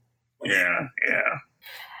cool. Yeah.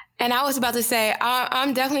 And I was about to say,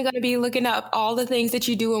 I'm definitely going to be looking up all the things that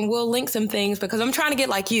you do, and we'll link some things because I'm trying to get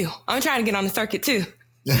like you. I'm trying to get on the circuit too.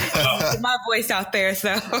 Get my voice out there.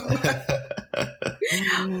 So, but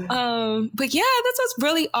yeah, that's what's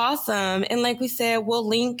really awesome. And like we said, we'll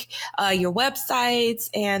link your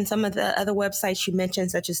websites and some of the other websites you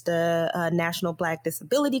mentioned, such as the National Black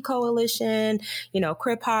Disability Coalition,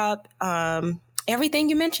 Krip-Hop, everything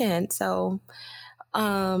you mentioned. So,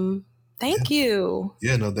 thank you.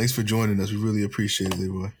 Yeah, no, thanks for joining us. We really appreciate it,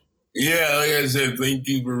 Leroy. Yeah, like I said, thank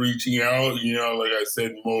you for reaching out. Like I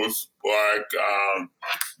said, most Black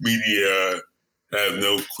media have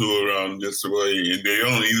no clue around disability, and they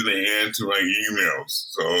don't even answer my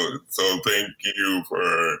emails. So thank you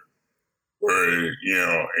for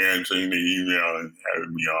answering the email and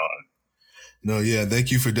having me on. No, yeah,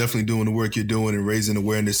 thank you for definitely doing the work you're doing and raising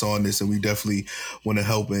awareness on this, and we definitely want to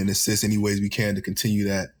help and assist any ways we can to continue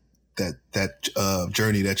that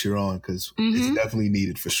journey that you're on, because it's definitely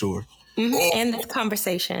needed for sure. And this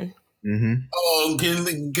conversation. Oh,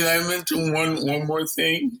 can I mention one more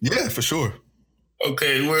thing? Yeah, for sure.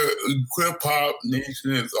 Okay, Krip-Hop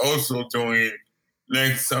Nation is also doing,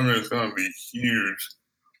 next summer is going to be huge.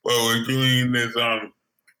 Well, we're doing this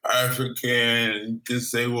African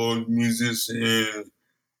disabled musician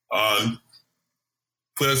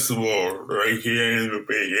festival right here in the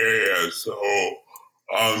Bay Area. So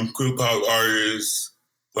Krip-Hop artists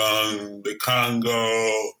from the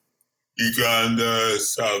Congo, Uganda,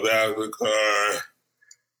 South Africa,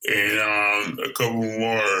 and a couple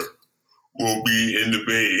more will be in the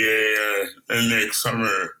Bay Area next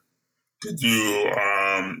summer to do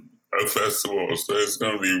a festival. So it's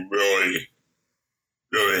going to be really,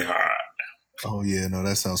 really hot. Oh, yeah. No,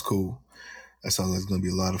 that sounds cool. That sounds like it's going to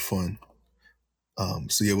be a lot of fun.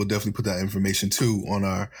 So yeah, we'll definitely put that information too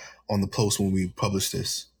on the post when we publish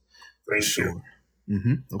this. Thank you.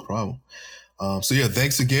 No problem. So yeah,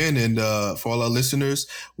 thanks again. And for all our listeners,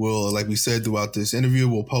 we'll, like we said throughout this interview,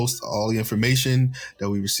 we'll post all the information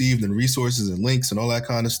that we received and resources and links and all that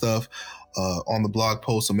kind of stuff on the blog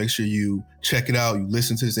post. So make sure you check it out. You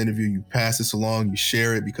listen to this interview, you pass this along, you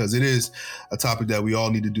share it, because it is a topic that we all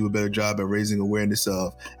need to do a better job at raising awareness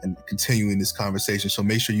of and continuing this conversation. So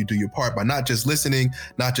make sure you do your part by not just listening,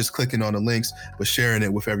 not just clicking on the links, but sharing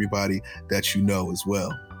it with everybody that you know as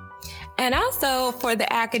well. And also for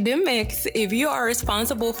the academics, if you are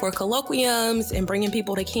responsible for colloquiums and bringing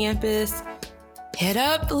people to campus, hit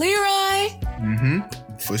up Leroy.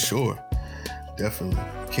 For sure. Definitely.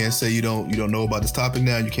 Can't say you don't know about this topic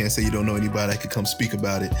now. You can't say you don't know anybody that could come speak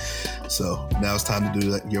about it. So now it's time to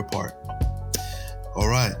do your part. All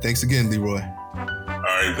right. Thanks again, Leroy. All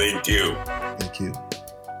right. Thank you. Thank you.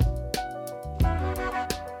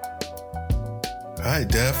 All right,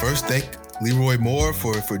 Dad. First, thank Leroy Moore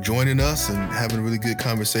for joining us and having a really good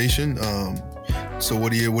conversation. So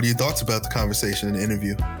what are your thoughts about the conversation and the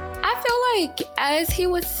interview? I feel like as he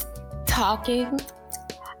was talking,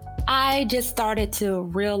 I just started to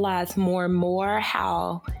realize more and more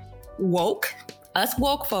how us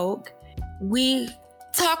woke folk, we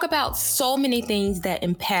talk about so many things that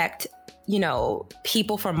impact,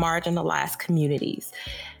 people from marginalized communities.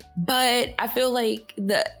 But I feel like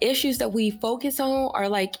the issues that we focus on are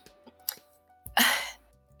like,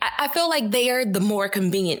 I feel like they are the more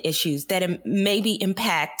convenient issues that maybe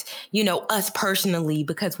impact, us personally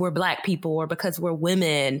because we're Black people or because we're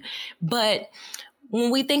women. But when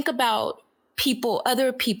we think about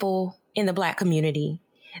other people in the Black community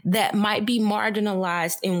that might be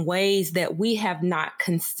marginalized in ways that we have not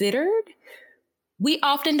considered, we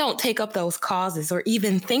often don't take up those causes or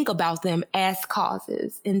even think about them as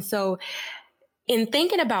causes. And so in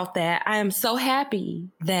thinking about that, I am so happy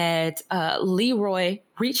that Leroy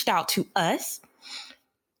reached out to us,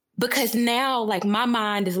 because now my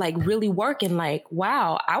mind is really working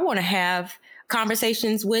wow, I want to have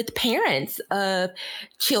conversations with parents of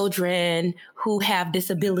children who have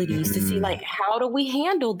disabilities to see how do we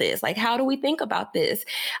handle this? How do we think about this?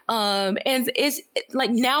 And it's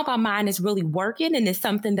now my mind is really working, and it's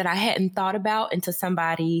something that I hadn't thought about until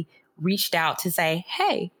somebody reached out to say,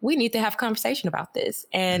 hey, we need to have a conversation about this.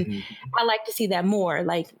 And I like to see that more,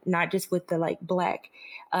 not just with the Black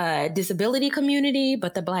disability community,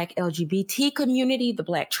 but the Black LGBT community, the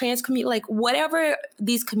Black trans community, whatever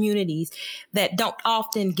these communities that don't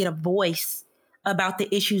often get a voice about the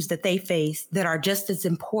issues that they face that are just as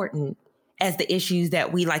important as the issues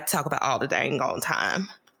that we like to talk about all the dang on time.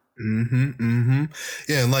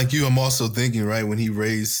 Yeah, and like you, I'm also thinking, right, when he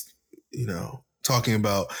raised, talking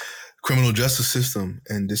about criminal justice system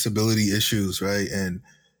and disability issues, right? And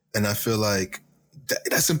I feel like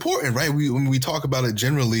that's important, right? When we talk about it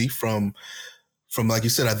generally from like you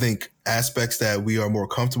said, I think aspects that we are more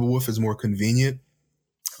comfortable with is more convenient.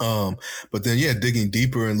 But then, digging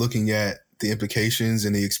deeper and looking at the implications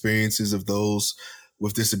and the experiences of those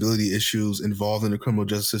with disability issues involved in the criminal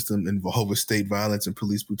justice system, involved with state violence and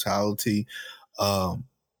police brutality.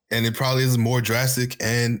 And it probably is more drastic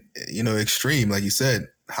and, extreme, like you said,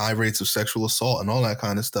 high rates of sexual assault and all that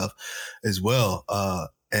kind of stuff as well.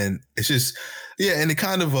 And it's just, and it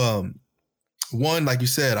kind of, one, like you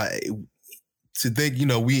said, to think,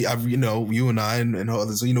 you and I and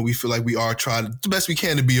others, we feel like we are trying the best we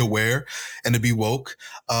can to be aware and to be woke.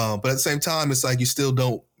 But at the same time, it's like we still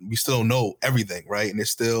don't know everything, right? And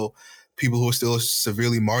there's still people who are still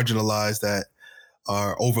severely marginalized that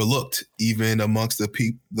are overlooked, even amongst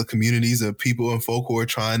the communities of people and folk who are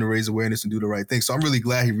trying to raise awareness and do the right thing. So I'm really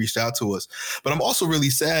glad he reached out to us. But I'm also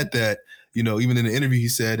really sad that, even in the interview he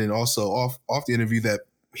said, and also off the interview, that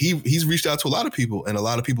he's reached out to a lot of people, and a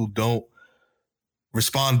lot of people don't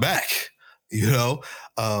respond back, to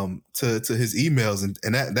his emails.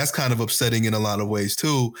 And that's kind of upsetting in a lot of ways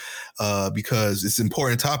too, because it's an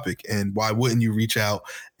important topic. And why wouldn't you reach out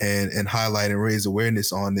and highlight and raise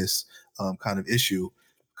awareness on this kind of issue?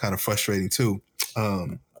 Kind of frustrating too.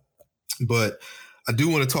 But I do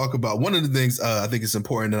want to talk about one of the things I think is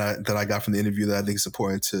important that I got from the interview that I think is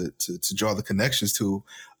important to draw the connections to,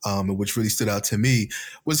 and which really stood out to me,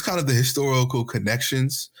 was kind of the historical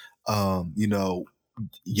connections.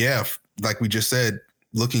 Like we just said,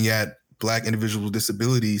 looking at Black individuals with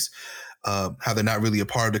disabilities, how they're not really a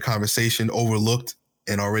part of the conversation, overlooked,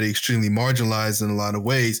 and already extremely marginalized in a lot of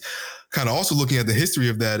ways. Kind of also looking at the history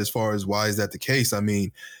of that as far as why is that the case? I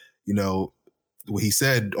mean, what he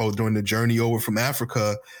said, during the journey over from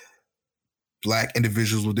Africa, Black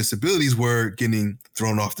individuals with disabilities were getting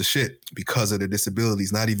thrown off the ship because of their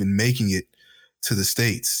disabilities, not even making it to the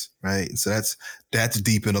States, right? And so that's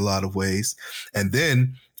deep in a lot of ways. And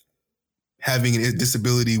then having a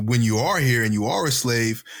disability when you are here and you are a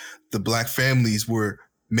slave, the Black families were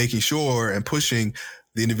making sure and pushing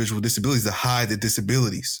the individual with disabilities to hide their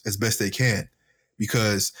disabilities as best they can.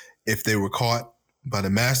 Because if they were caught by the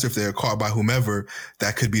master, if they're caught by whomever,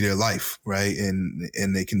 that could be their life, right?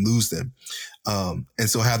 And they can lose them. And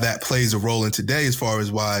so how that plays a role in today as far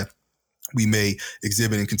as why we may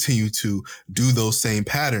exhibit and continue to do those same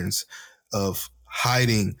patterns of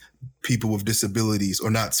hiding people with disabilities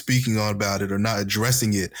or not speaking on about it or not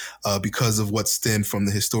addressing it because of what stemmed from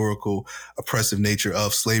the historical oppressive nature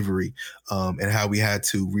of slavery, and how we had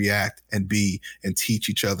to react and be and teach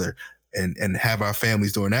each other and have our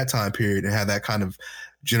families during that time period and have that kind of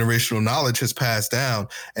generational knowledge has passed down.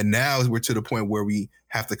 And now we're to the point where we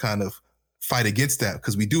have to kind of fight against that,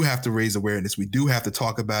 because we do have to raise awareness. We do have to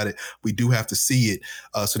talk about it. We do have to see it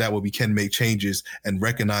so that way we can make changes and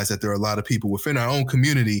recognize that there are a lot of people within our own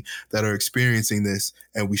community that are experiencing this,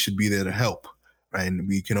 and we should be there to help. Right? And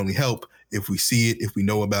we can only help if we see it, if we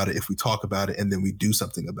know about it, if we talk about it, and then we do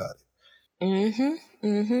something about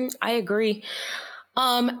it. I agree.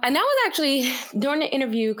 And that was actually during the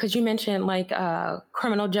interview, because you mentioned like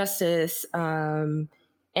criminal justice,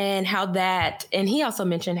 and how that, and he also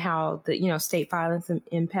mentioned how the, state violence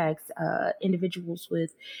impacts individuals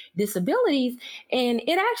with disabilities. And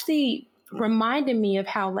it actually reminded me of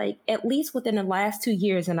how, like, at least within the last 2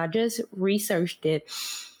 years, and I just researched it,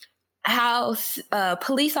 how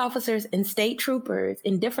police officers and state troopers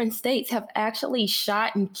in different states have actually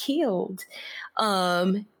shot and killed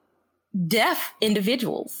deaf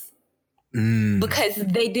individuals. Because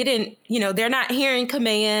they didn't, they're not hearing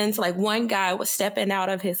commands. Like one guy was stepping out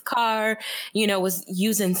of his car, was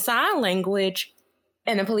using sign language,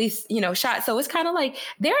 and the police, shot. So it's kind of like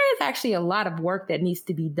there is actually a lot of work that needs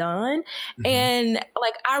to be done. And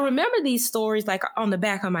like, I remember these stories like on the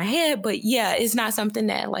back of my head, but yeah, it's not something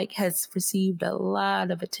that like has received a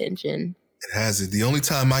lot of attention. It hasn't. The only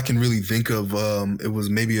time I can really think of, it was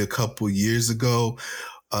maybe a couple years ago,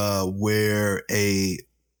 where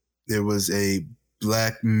there was a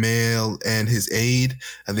Black male and his aide.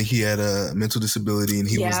 I think he had a mental disability, and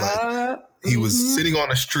he was sitting on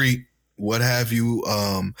the street, what have you.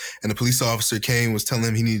 And the police officer came, was telling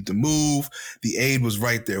him he needed to move. The aide was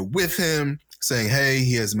right there with him saying, hey,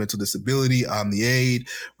 he has a mental disability. I'm the aide.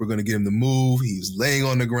 We're going to get him to move. He was laying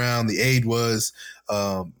on the ground. The aide was,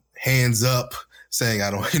 hands up, saying, I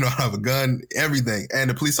don't have a gun, everything. And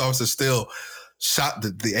the police officer still shot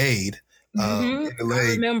the aide. In the leg.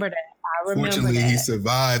 I remember that. Fortunately, he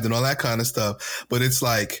survived and all that kind of stuff. But it's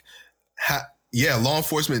like, law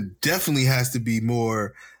enforcement definitely has to be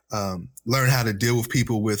more, learn how to deal with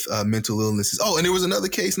people with mental illnesses. Oh, and there was another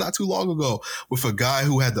case not too long ago with a guy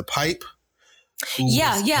who had the pipe. In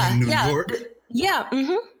New York.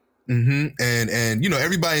 And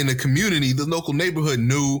everybody in the community, the local neighborhood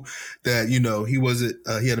knew that, he wasn't,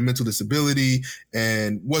 he had a mental disability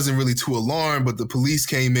and wasn't really too alarmed, but the police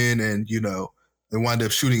came in and, they wound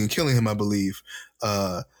up shooting and killing him, I believe,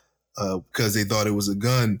 because they thought it was a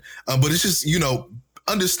gun. But it's just,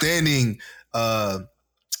 understanding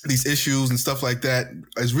these issues and stuff like that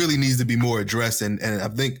really needs to be more addressed. And I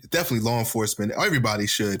think definitely law enforcement, everybody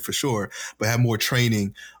should for sure, but have more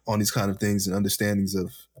training on these kind of things and understandings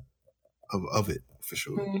of it for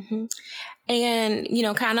sure. And,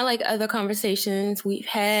 kind of like other conversations we've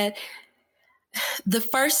had, the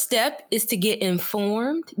first step is to get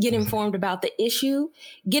informed about the issue,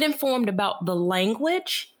 get informed about the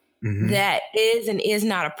language that is and is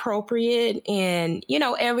not appropriate. And,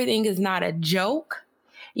 everything is not a joke.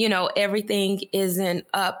 Everything isn't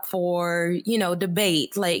up for,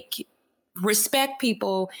 debate. Like, respect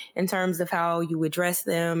people in terms of how you address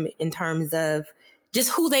them, in terms of just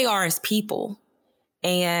who they are as people.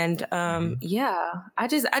 And I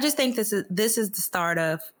just think this is the start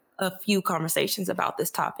of a few conversations about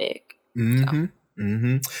this topic. Yeah,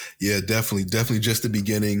 definitely just the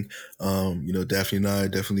beginning. Daphne and I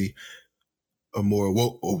definitely are more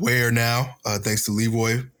aware now, thanks to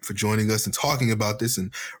Leroy for joining us and talking about this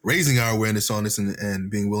and raising our awareness on this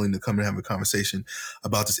and being willing to come and have a conversation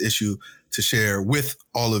about this issue to share with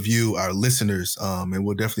all of you, our listeners. And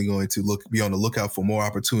we're definitely going to be on the lookout for more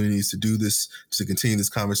opportunities to do this, to continue this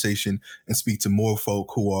conversation and speak to more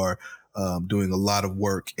folk who are doing a lot of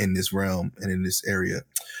work in this realm and in this area.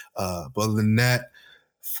 But other than that,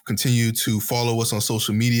 continue to follow us on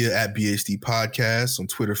social media at BHD Podcast on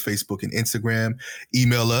Twitter, Facebook, and Instagram.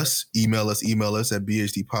 Email us at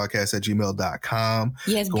bhdpodcast@gmail.com.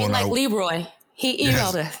 Yes, be like Leroy. He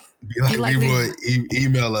emailed us. Be like Leroy.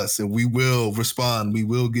 Email us and we will respond. We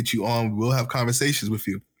will get you on. We will have conversations with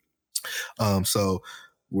you. So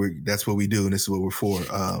that's what we do, and this is what we're for.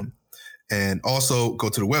 And also go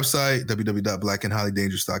to the website,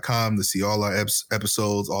 www.blackandhighlydangerous.com, to see all our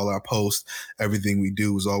episodes, all our posts. Everything we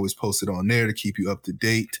do is always posted on there to keep you up to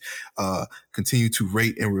date. Continue to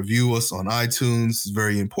rate and review us on iTunes. It's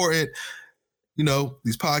very important. You know,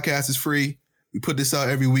 these podcasts is free. We put this out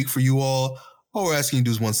every week for you all. All we're asking you to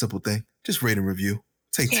do is one simple thing. Just rate and review.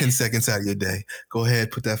 Take 10 seconds out of your day. Go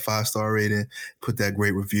ahead, put that 5-star rating, put that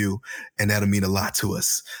great review, and that'll mean a lot to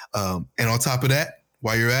us. And on top of that,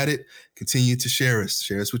 while you're at it, continue to share us.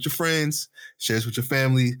 Share us with your friends, share us with your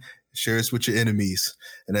family, share us with your enemies.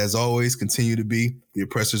 And as always, continue to be the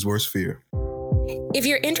oppressor's worst fear. If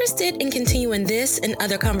you're interested in continuing this and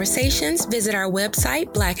other conversations, visit our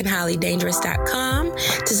website, blackandhighlydangerous.com,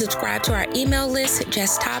 to subscribe to our email list,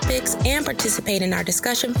 suggest topics, and participate in our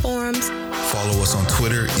discussion forums. Follow us on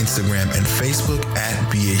Twitter, Instagram, and Facebook at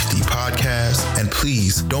BHD Podcast. And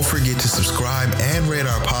please don't forget to subscribe and rate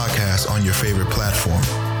our podcast on your favorite platform.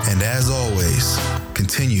 And as always,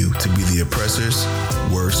 continue to be the oppressor's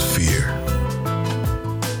worst fear.